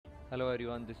Hello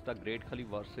everyone, this is the Great Khali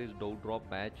versus Doudrop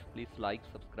match. Please like,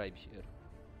 subscribe, share.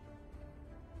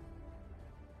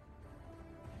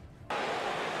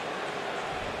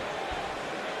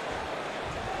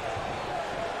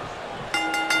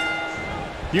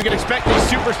 You can expect these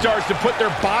superstars to put their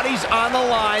bodies on the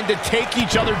line to take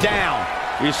each other down.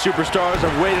 These superstars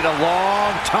have waited a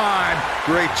long time.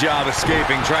 Great job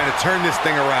escaping, trying to turn this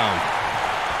thing around.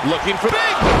 Looking for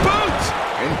big boots.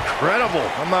 Incredible.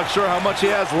 I'm not sure how much he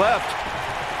has left.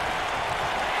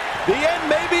 The end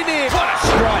may be near. What a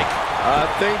strike. I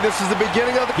think this is the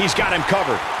beginning of the... He's got him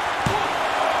covered.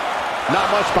 Not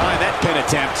much behind that pin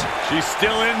attempt. She's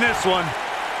still in this one.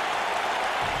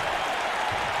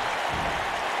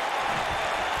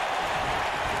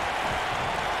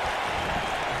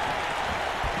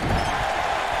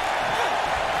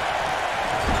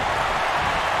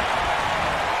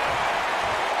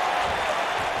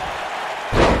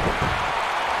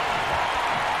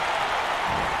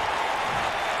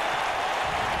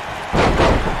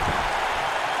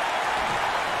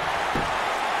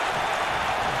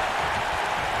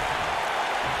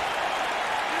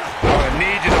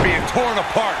 Torn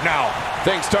apart now.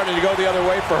 Things starting to go the other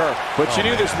way for her, but she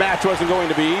knew this match wasn't going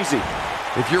to be easy.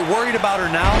 If you're worried about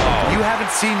her now, you haven't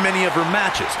seen many of her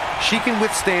matches. She can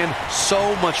withstand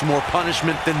so much more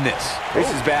punishment than this.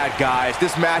 This is bad, guys.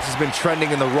 This match has been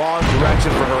trending in the wrong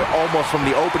direction for her almost from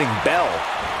the opening bell.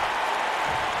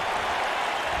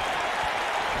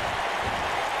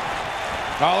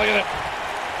 Oh, look at it.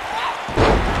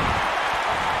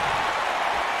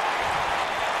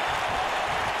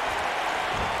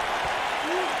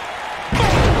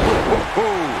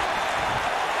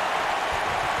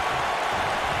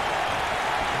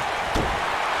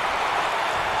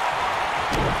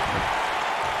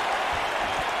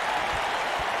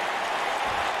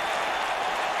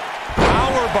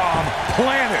 Bomb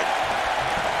planted.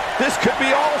 This could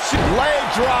be all she... Leg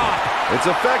drop. It's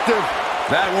effective.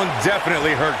 That one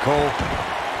definitely hurt, Cole.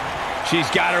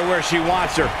 She's got her where she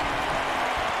wants her.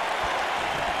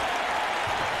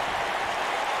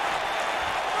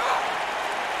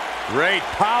 Great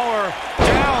power.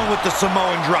 Down with the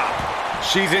Samoan drop.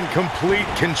 She's in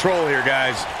complete control here,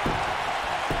 guys.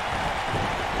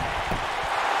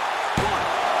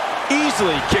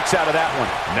 Easily kicks out of that one.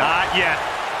 Not yet.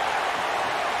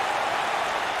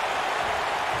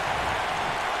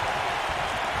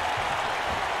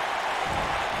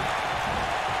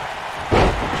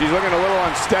 She's looking a little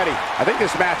unsteady. I think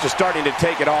this match is starting to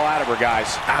take it all out of her,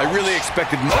 guys. I really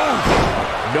expected more.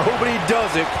 Nobody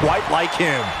does it quite like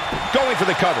him. Going for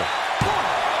the cover. 1,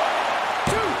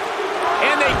 2.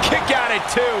 And they kick out at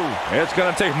 2. It's going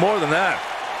to take more than that.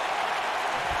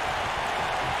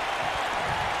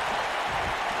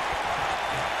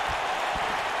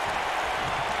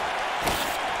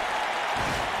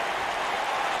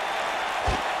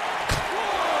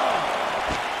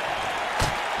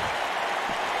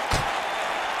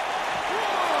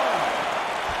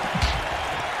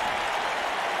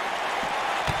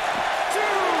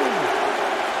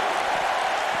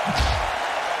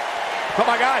 Oh,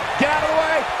 my God. Get out of the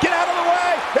way. Get out of the way.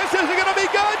 This isn't going to be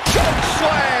good. Choke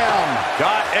slam.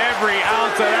 Got every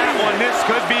ounce of that one. This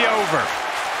could be over.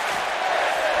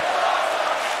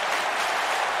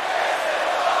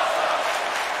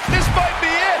 This might be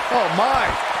it. Oh, my.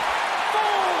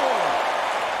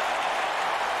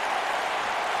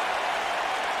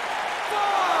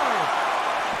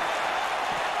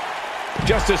 4, 5.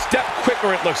 Just a step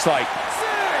quicker, it looks like.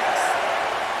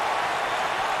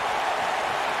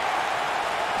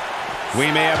 We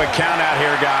may have a count out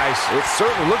here, guys. It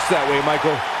certainly looks that way,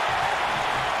 Michael.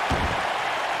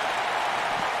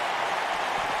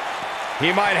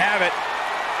 He might have it.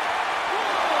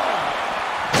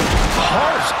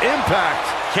 Harsh impact.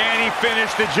 Can he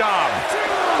finish the job?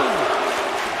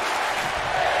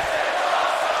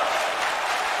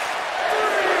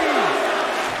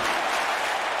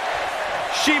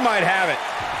 2, 3. She might have it.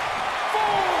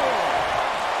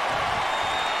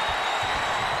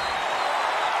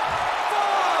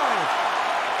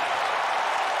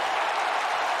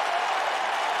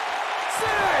 6.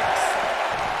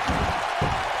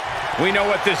 We know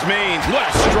what this means. What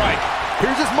a strike.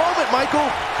 Here's his moment, Michael.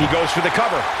 He goes for the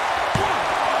cover. 1,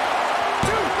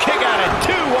 2. Kick out at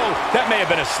 2. Whoa, that may have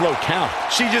been a slow count.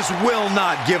 She just will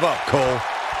not give up, Cole.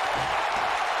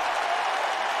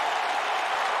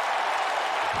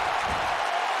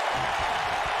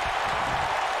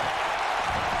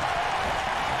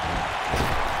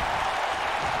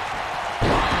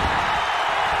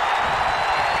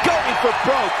 Going for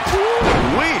broke.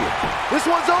 This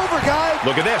one's over, guys.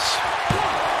 Look at this.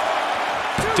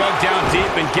 1, 2. Dug down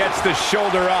deep and gets the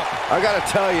shoulder up. I gotta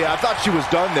tell you, I thought she was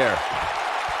done there.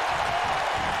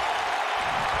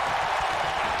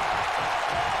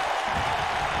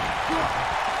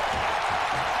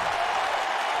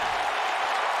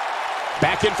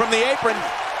 Back in from the apron.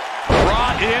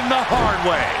 Brought in the hard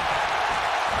way.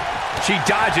 She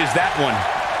dodges that one.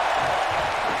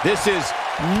 This is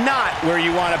not where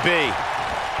you want to be.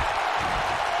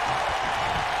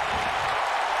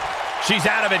 She's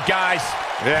out of it, guys.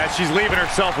 Yeah, she's leaving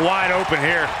herself wide open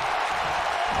here.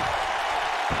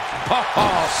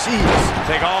 Oh, jeez.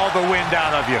 Take all the wind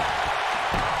out of you.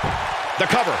 The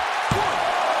cover.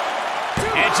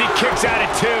 And she kicks out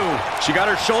at 2. She got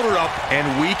her shoulder up, and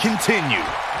we continue.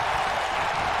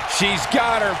 She's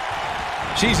got her.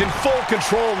 She's in full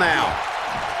control now.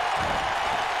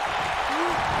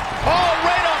 Oh,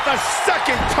 right off the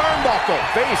second turnbuckle.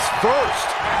 Face first.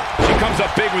 She comes up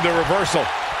big with a reversal.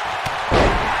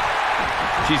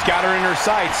 She's got her in her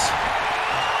sights.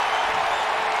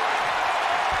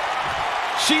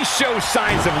 She shows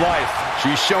signs of life.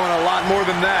 She's showing a lot more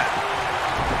than that.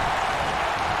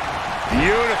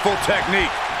 Beautiful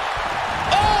technique.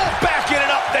 Oh, backing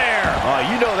it up there. Oh,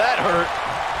 you know that hurt.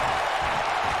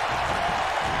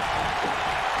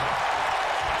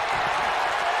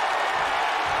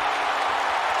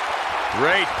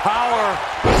 Great power.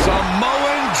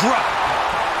 Samoan drop.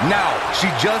 Now, she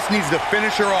just needs to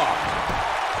finish her off.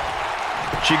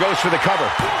 She goes for the cover.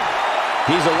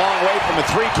 He's a long way from a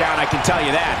 3 count, I can tell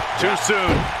you that. Too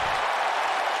soon.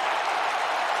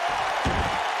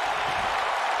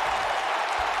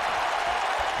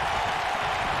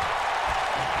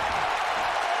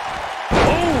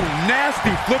 Oh,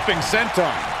 nasty flipping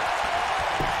senton.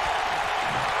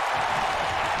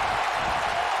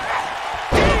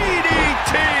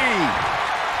 DDT!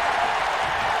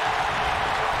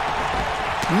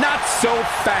 Not so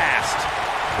fast.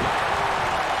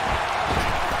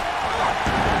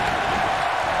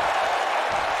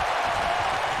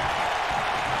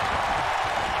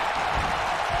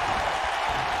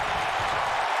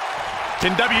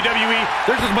 In WWE,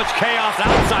 there's as much chaos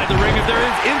outside the ring as there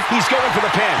is in. He's going for the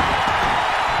pin.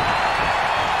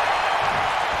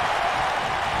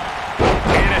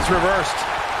 And it's reversed.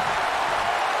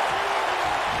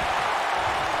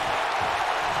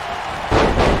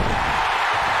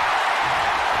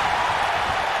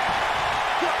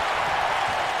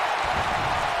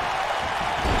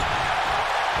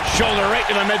 Shoulder right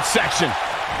in the midsection.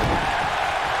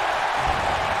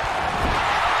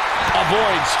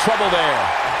 Avoids trouble there.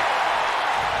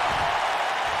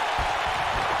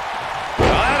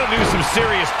 Well, that'll do some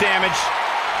serious damage.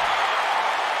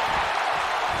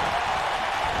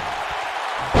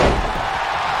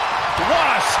 What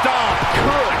a stomp.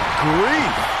 Good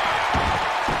grief.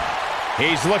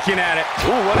 He's looking at it.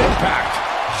 Ooh, what impact.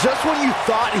 Just when you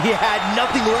thought he had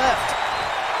nothing left.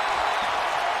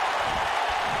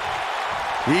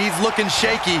 He's looking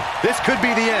shaky. This could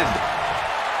be the end.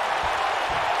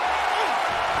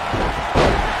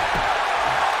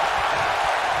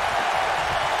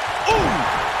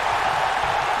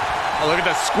 Oh, look at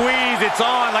the squeeze. It's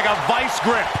on like a vice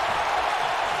grip.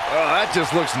 Oh, that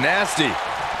just looks nasty.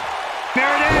 There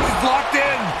it is. It's locked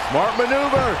in. Smart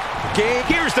maneuver. Game.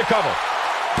 Here's the cover.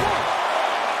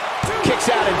 Kicks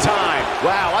out in time.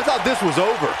 Wow, I thought this was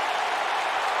over.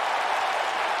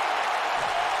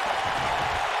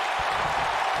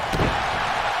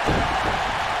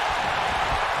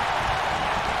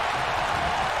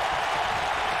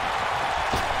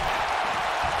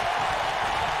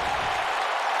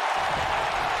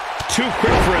 Too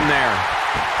quick for him there.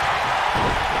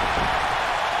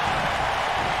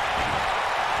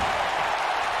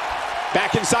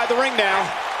 Back inside the ring now.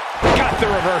 Got the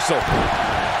reversal.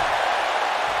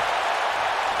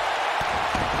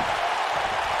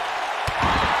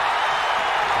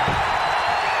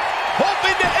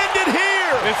 Hoping to end it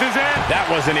here. This is it. That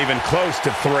wasn't even close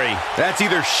to 3. That's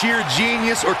either sheer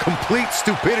genius or complete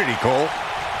stupidity, Cole.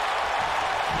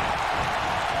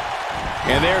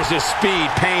 And there's his speed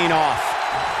paying off.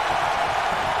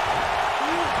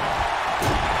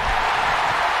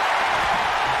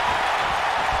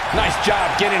 Nice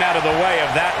job getting out of the way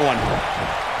of that one.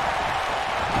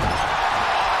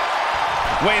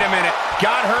 Wait a minute.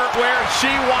 Got her where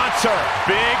she wants her.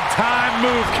 Big time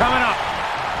move coming up.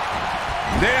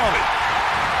 Nailed it.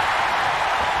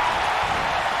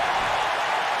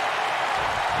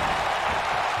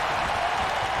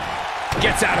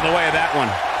 Gets out of the way of that one.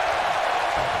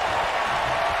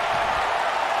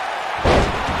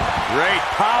 Great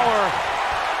power.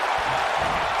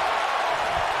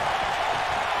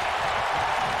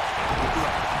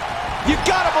 You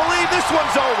gotta believe this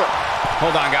one's over.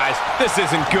 Hold on, guys. This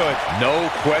isn't good. No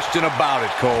question about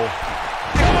it, Cole.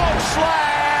 Oh,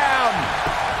 slam!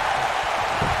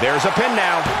 There's a pin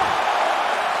now.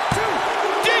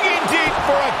 Digging deep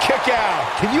for a kick out.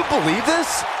 Can you believe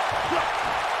this?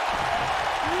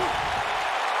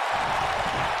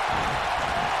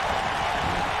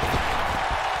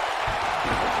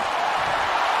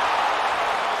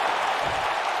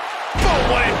 Oh,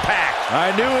 what impact. I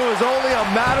knew it was only a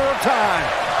matter of time.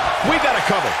 We got to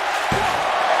cover.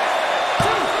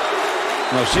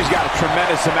 Well, she's got a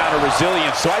tremendous amount of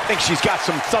resilience, so I think she's got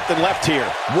something left here.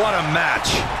 What a match.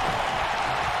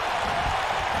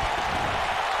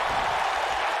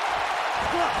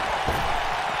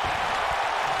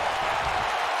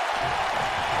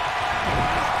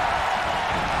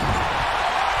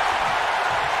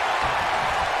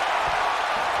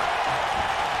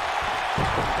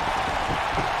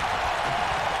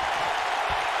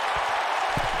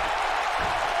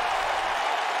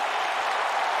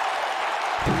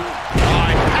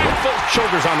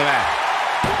 Shoulders on the mat.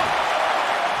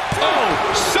 Oh,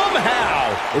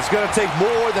 somehow. It's going to take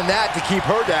more than that to keep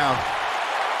her down.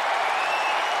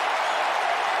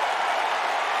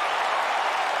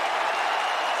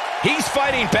 He's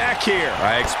fighting back here.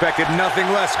 I expected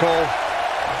nothing less, Cole.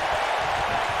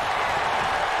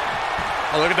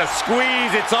 Oh, look at the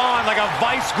squeeze. It's on like a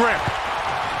vice grip.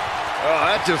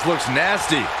 Oh, that just looks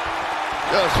nasty.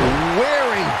 Just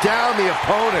wearing down the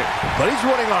opponent. But he's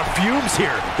running on fumes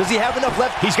here. Does he have enough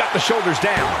left? He's got the shoulders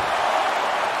down.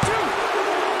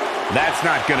 That's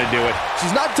not going to do it.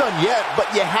 She's not done yet, but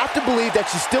you have to believe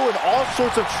that she's still in all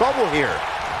sorts of trouble here.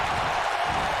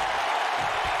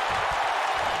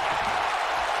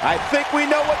 I think we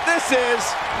know what this is.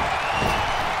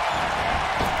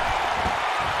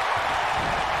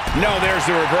 No, there's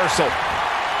the reversal.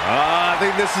 I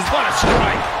think this is... What a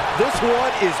strike. This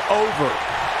one is over. 1,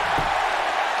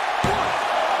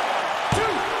 2,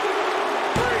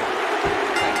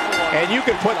 3. And you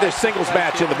can put this singles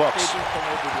match in the books.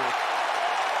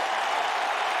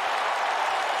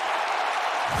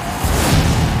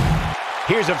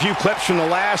 Here's a few clips from the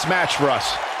last match for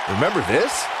us. Remember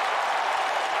this?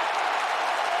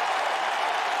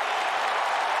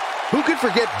 Who could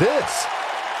forget this?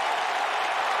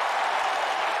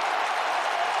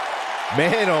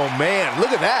 Man, oh man,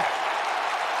 look at that.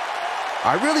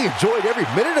 I really enjoyed every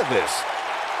minute of this.